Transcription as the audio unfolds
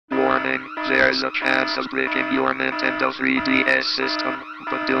Warning, there's a chance of breaking your Nintendo 3DS system.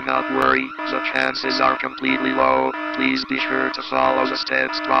 But do not worry, the chances are completely low. Please be sure to follow the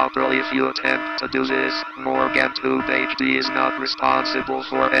steps properly if you attempt to do this. Morgan Tube HD is not responsible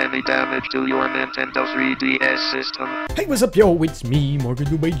for any damage to your Nintendo 3DS system. Hey, what's up, yo? It's me, Morcho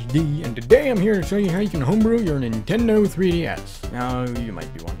HD, and today I'm here to show you how you can homebrew your Nintendo 3DS. Now, you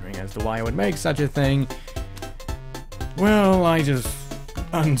might be wondering as to why I would make such a thing. Well, I just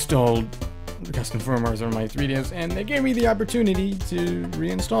uninstalled custom firmwares on my 3DS, and they gave me the opportunity to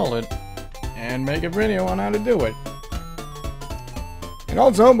reinstall it and make a video on how to do it. And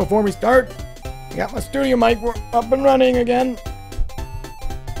also, before we start, I got my studio mic up and running again.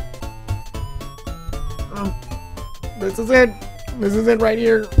 This is it. This is it right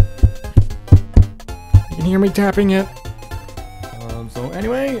here. You can hear me tapping it. So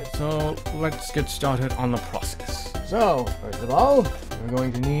anyway, let's get started on the process. So, first of all, we're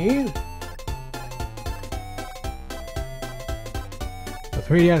going to need the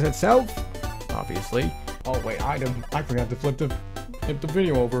 3DS itself, obviously. Oh wait, I forgot to flip the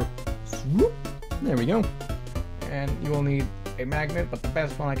video over. Swoop. There we go. And you will need a magnet, but the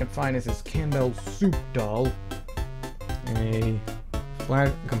best one I can find is this Campbell Soup Doll. A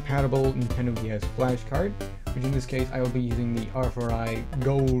compatible Nintendo DS flash card, which in this case I will be using the R4i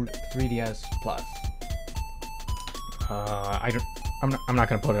Gold 3DS Plus. I'm not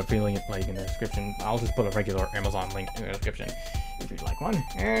gonna put a affiliate link in the description. I'll just put a regular Amazon link in the description if you'd like one.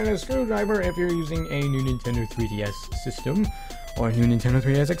 And a screwdriver if you're using a new Nintendo 3DS system or a new Nintendo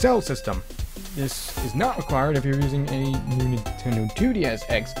 3DS XL system. This is not required if you're using a new Nintendo 2DS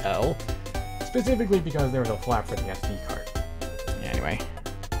XL, specifically because there's a flap for the SD card. Anyway,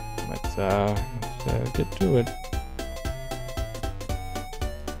 let's get to it.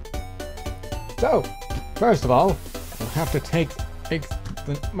 So, first of all, you'll have to take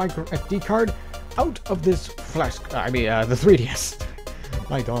the micro SD card out of this flash. The 3DS.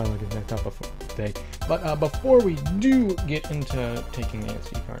 My dialogue is messed up before today. But before we do get into taking the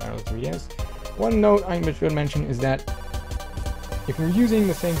SD card out of the 3DS, one note I should mention is that if you're using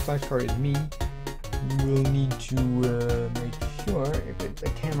the same flash card as me, you will need to make sure if the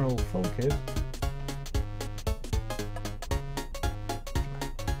camera will focus.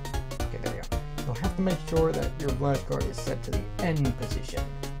 Okay, there you go. You'll have to make sure that your flash card is set to the N position.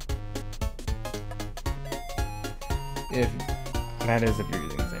 If you're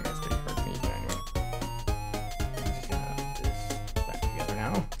using the same SD card as me, but anyway. I'm just gonna put this back together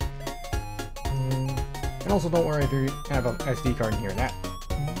now. And also don't worry if you have an SD card in here. That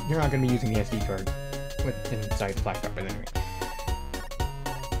you're not going to be using the SD card inside the flash card, but anyway.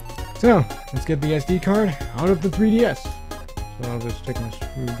 So, let's get the SD card out of the 3DS. So I'll just stick my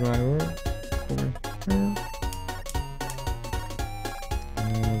screwdriver over here.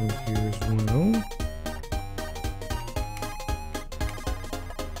 And over here as well.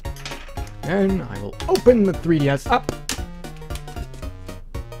 And I will open the 3DS up.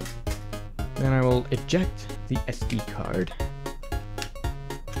 Then I will eject the SD card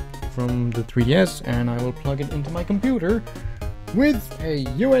from the 3DS, and I will plug it into my computer with a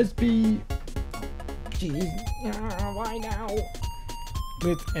USB. Why now?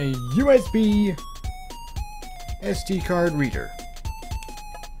 With a USB SD card reader.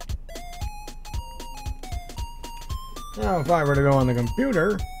 Now, if I were to go on the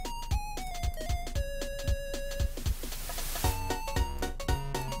computer,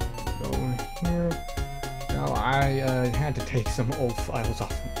 I had to take some old files off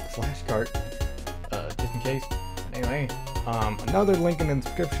the flash card, just in case. But anyway, another link in the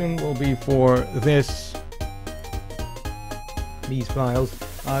description will be for these files.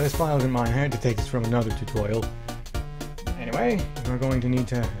 This file isn't mine. I had to take this from another tutorial. Anyway, we're going to need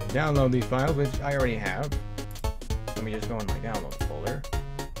to download these files, which I already have. Let me just go in my downloads folder.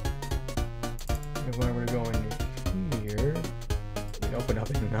 If I were to go in here, it opened up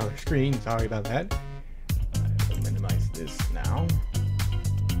in another screen. Sorry about that. Minimize this now.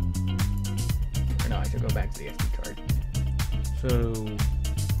 Or no, I should go back to the SD card. So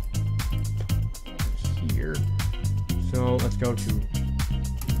here. So let's go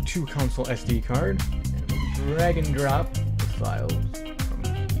to console SD card, and we'll drag and drop the files from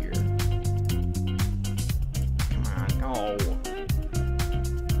here. Come on, no.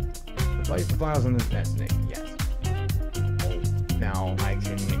 Place the files on this SD. Yes. Now I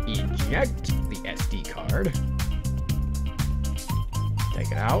can eject the SD card.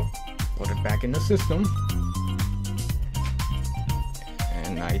 Take it out, put it back in the system,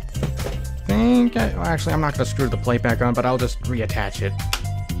 and I think, actually I'm not going to screw the plate back on, but I'll just reattach it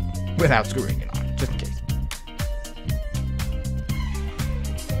without screwing it on, just in case.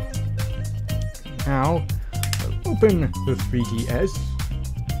 Now, I'll open the 3DS.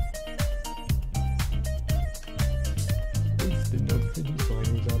 Oops, didn't know the 3D slide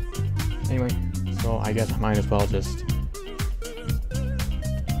was up. Anyway, so I guess I might as well just...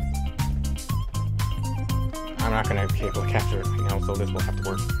 I'm not going to be able to capture it right now, so this will have to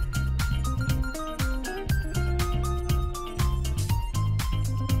work.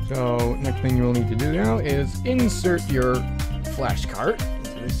 So, next thing you will need to do now is insert your flash card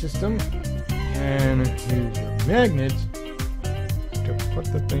into the system and use your magnet to put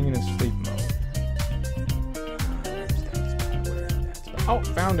the thing in a sleep mode. Where's that spot? Oh,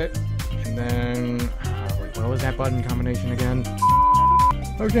 found it! And then, wait, what was that button combination again?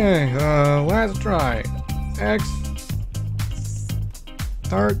 Okay, last try. X,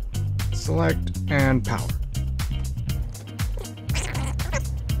 start, select, and power.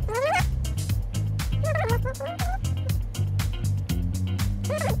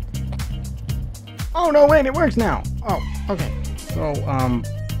 Oh no, wait, it works now! Oh, okay. So,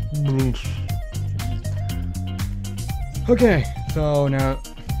 okay, so now,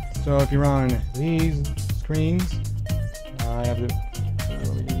 so if you're on these screens, I have to...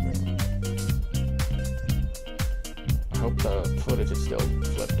 I hope the footage is still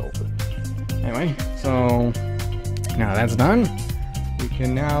flipped over. Anyway, so now that's done, we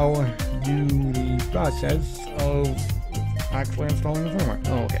can now do the process of actually installing the firmware.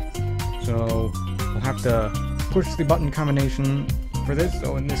 Oh, okay. So we'll have to push the button combination for this.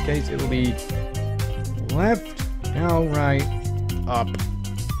 So in this case, it'll be left, now right, up,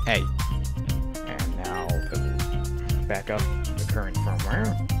 A. And now it'll back up the current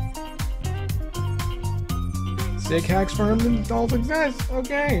firmware. Sig hacks firm install success.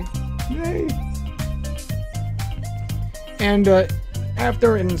 Okay, yay! And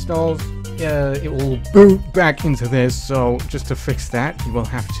after it installs, it will boot back into this. So just to fix that, you will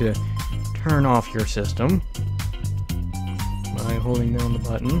have to turn off your system by holding down the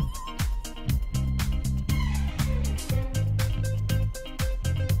button.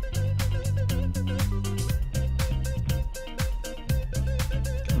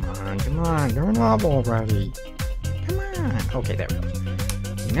 Come on, turn off already. Okay, there we go.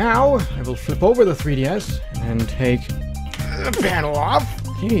 Now, I will flip over the 3DS and take the panel off.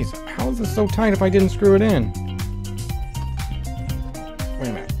 Jeez, how is this so tight if I didn't screw it in? Wait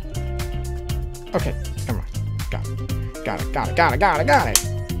a minute. Okay, come on. Got it.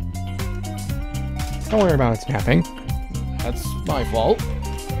 Don't worry about it snapping. That's my fault.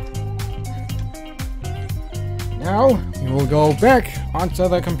 Now, we will go back onto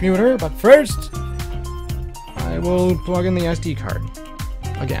the computer, but first, I will plug in the SD card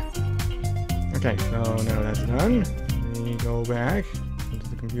again. Okay, so now that's done. We go back into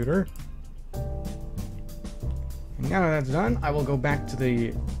the computer. And now that's done, I will go back to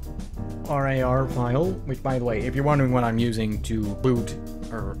the RAR file, which, by the way, if you're wondering what I'm using to boot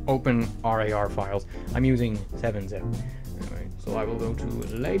or open RAR files, I'm using 7-zip. Anyway, so I will go to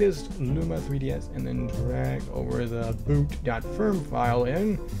latest Luma 3DS and then drag over the boot.firm file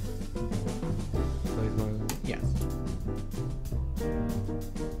in. Yes.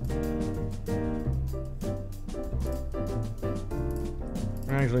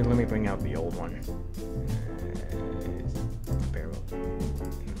 Actually, let me bring out the old one.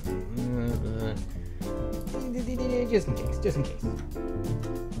 Just in case.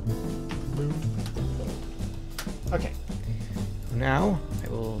 Okay. Now, I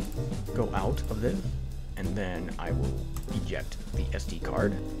will go out of this, and then I will eject the SD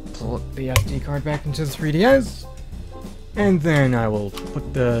card. Pull the SD card back into the 3DS, and then I will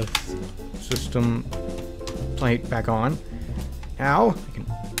put the system plate back on. Now, I can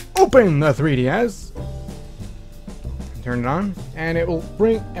open the 3DS, turn it on, and it will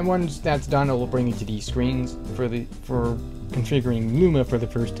bring, and once that's done, it will bring you to these screens for configuring Luma for the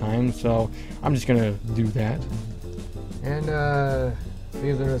first time. So I'm just gonna do that. And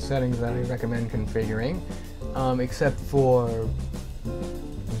these are the settings that I recommend configuring, except for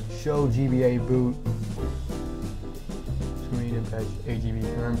show GBA boot screen and fetch AGB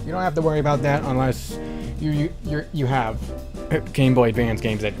term. You don't have to worry about that unless you have Game Boy Advance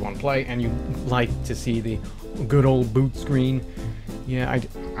games that you want to play and you like to see the good old boot screen. Yeah, I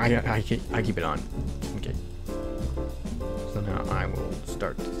keep it on. Okay. So now I will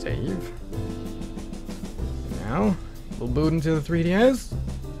start to save. Now we'll boot into the 3DS.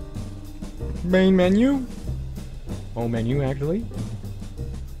 Main menu. Home menu, actually.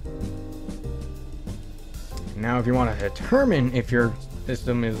 Now if you want to determine if your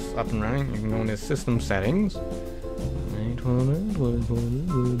system is up and running, you can go into System Settings.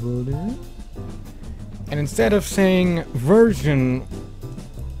 And instead of saying version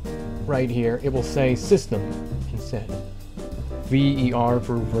right here, it will say system instead. VER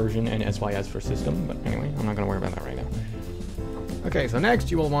for version and SYS for system, but anyway, I'm not going to worry about that right now. Okay, so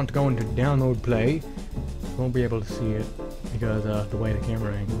next you will want to go into download play. You won't be able to see it because the way the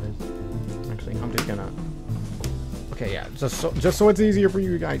camera angle is. Actually, I'm just gonna... Okay, yeah, just so it's easier for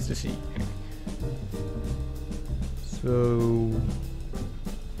you guys to see. Anyway. So...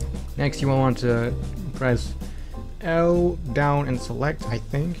 Next you will want to press L down and select, I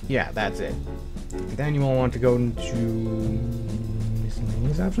think. Yeah, that's it. Then you will want to go into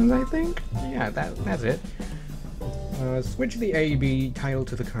miscellaneous options, I think. Yeah, that's it. Switch the A/B title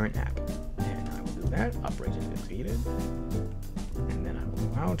to the current app. And I will do that. Operation succeeded. And then I will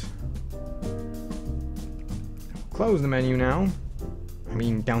go out. Close the menu now. I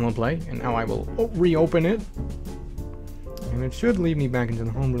mean, download play. And now I will reopen it. And it should lead me back into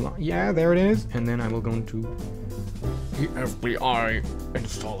the Homebrew. Yeah, there it is. And then I will go into the FBI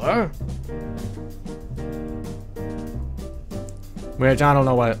installer. Which I don't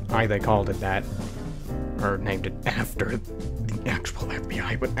know why they called it that. Or named it after the actual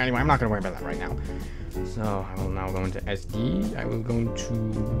FBI. But anyway, I'm not going to worry about that right now. So I will now go into SD. I will go into...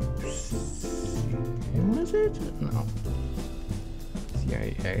 What is it? No.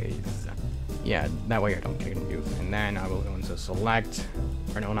 CIA. Yeah, that way I don't get confused. And then I will go into select.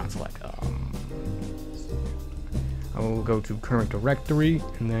 Or no, not select. I will go to current directory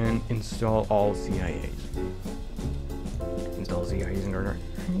and then install all CIAs. Install CIAs in order.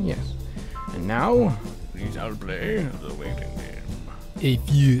 Yes. And now, please I'll play the waiting game. A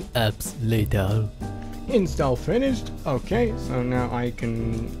few apps later. Install finished. Okay, so now I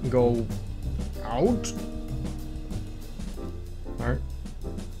can go out. Alright.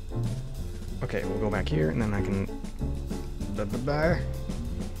 Okay, we'll go back here and then I can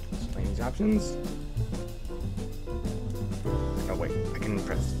explain these options. Oh wait, I can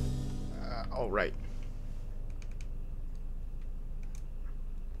press. Oh right.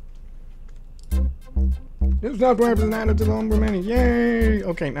 New software has been added to the Homebrew menu. Yay!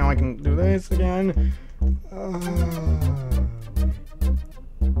 Okay, now I can do this again.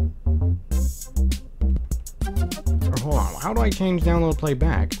 Hold on, how do I change download play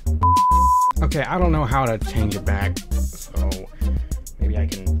back? Okay, I don't know how to change it back, so maybe I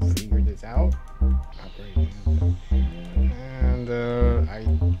can figure this out. And I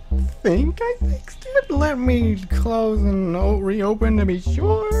think I fixed it. Let me close and reopen to be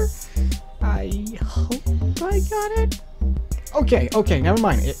sure. I hope I got it. Okay, never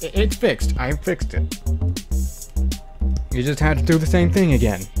mind. It's fixed. I fixed it. You just had to do the same thing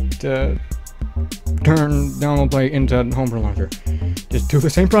again to turn download play into Homebrew launcher. Just do the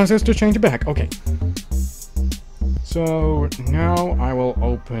same process to change it back. Okay. So now I will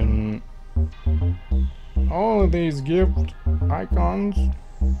open all of these gift icons.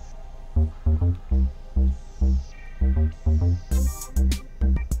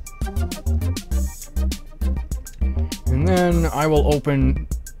 And then I will open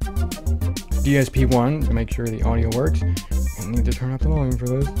DSP1 to make sure the audio works. I need to turn up the volume for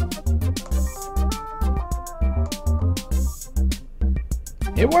this.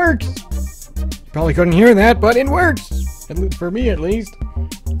 It works! You probably couldn't hear that, but it works! For me, at least.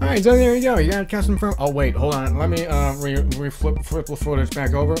 Alright, so there you go. You got custom firm. Oh, wait, hold on. Let me flip the footage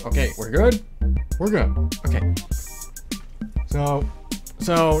back over. Okay, we're good? We're good. Okay. So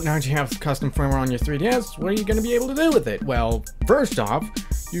now that you have custom firmware on your 3DS, what are you going to be able to do with it? Well, first off,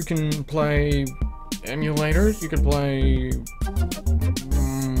 you can play emulators. You can play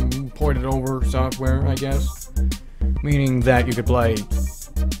ported over software, I guess. Meaning that you could play,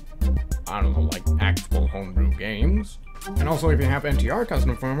 I don't know, like actual homebrew games. And also, if you have NTR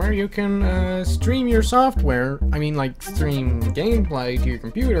custom firmware, you can stream your software, I mean like stream gameplay to your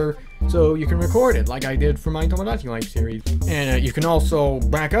computer, so you can record it, like I did for my Tomodachi Life series. And you can also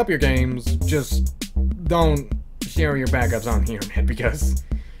back up your games, just don't share your backups on the internet, because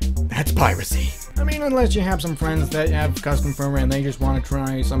that's piracy. I mean, unless you have some friends that have custom firmware and they just want to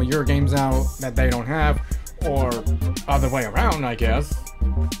try some of your games out that they don't have, or other way around, I guess.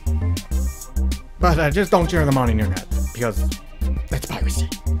 But just don't share them on the internet, because that's piracy.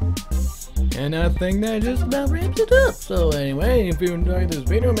 And I think that just about wraps it up. So anyway, if you enjoyed this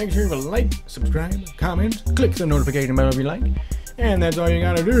video, make sure to like, subscribe, comment, click the notification bell if you like. And that's all you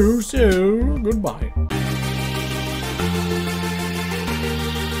gotta do, so goodbye.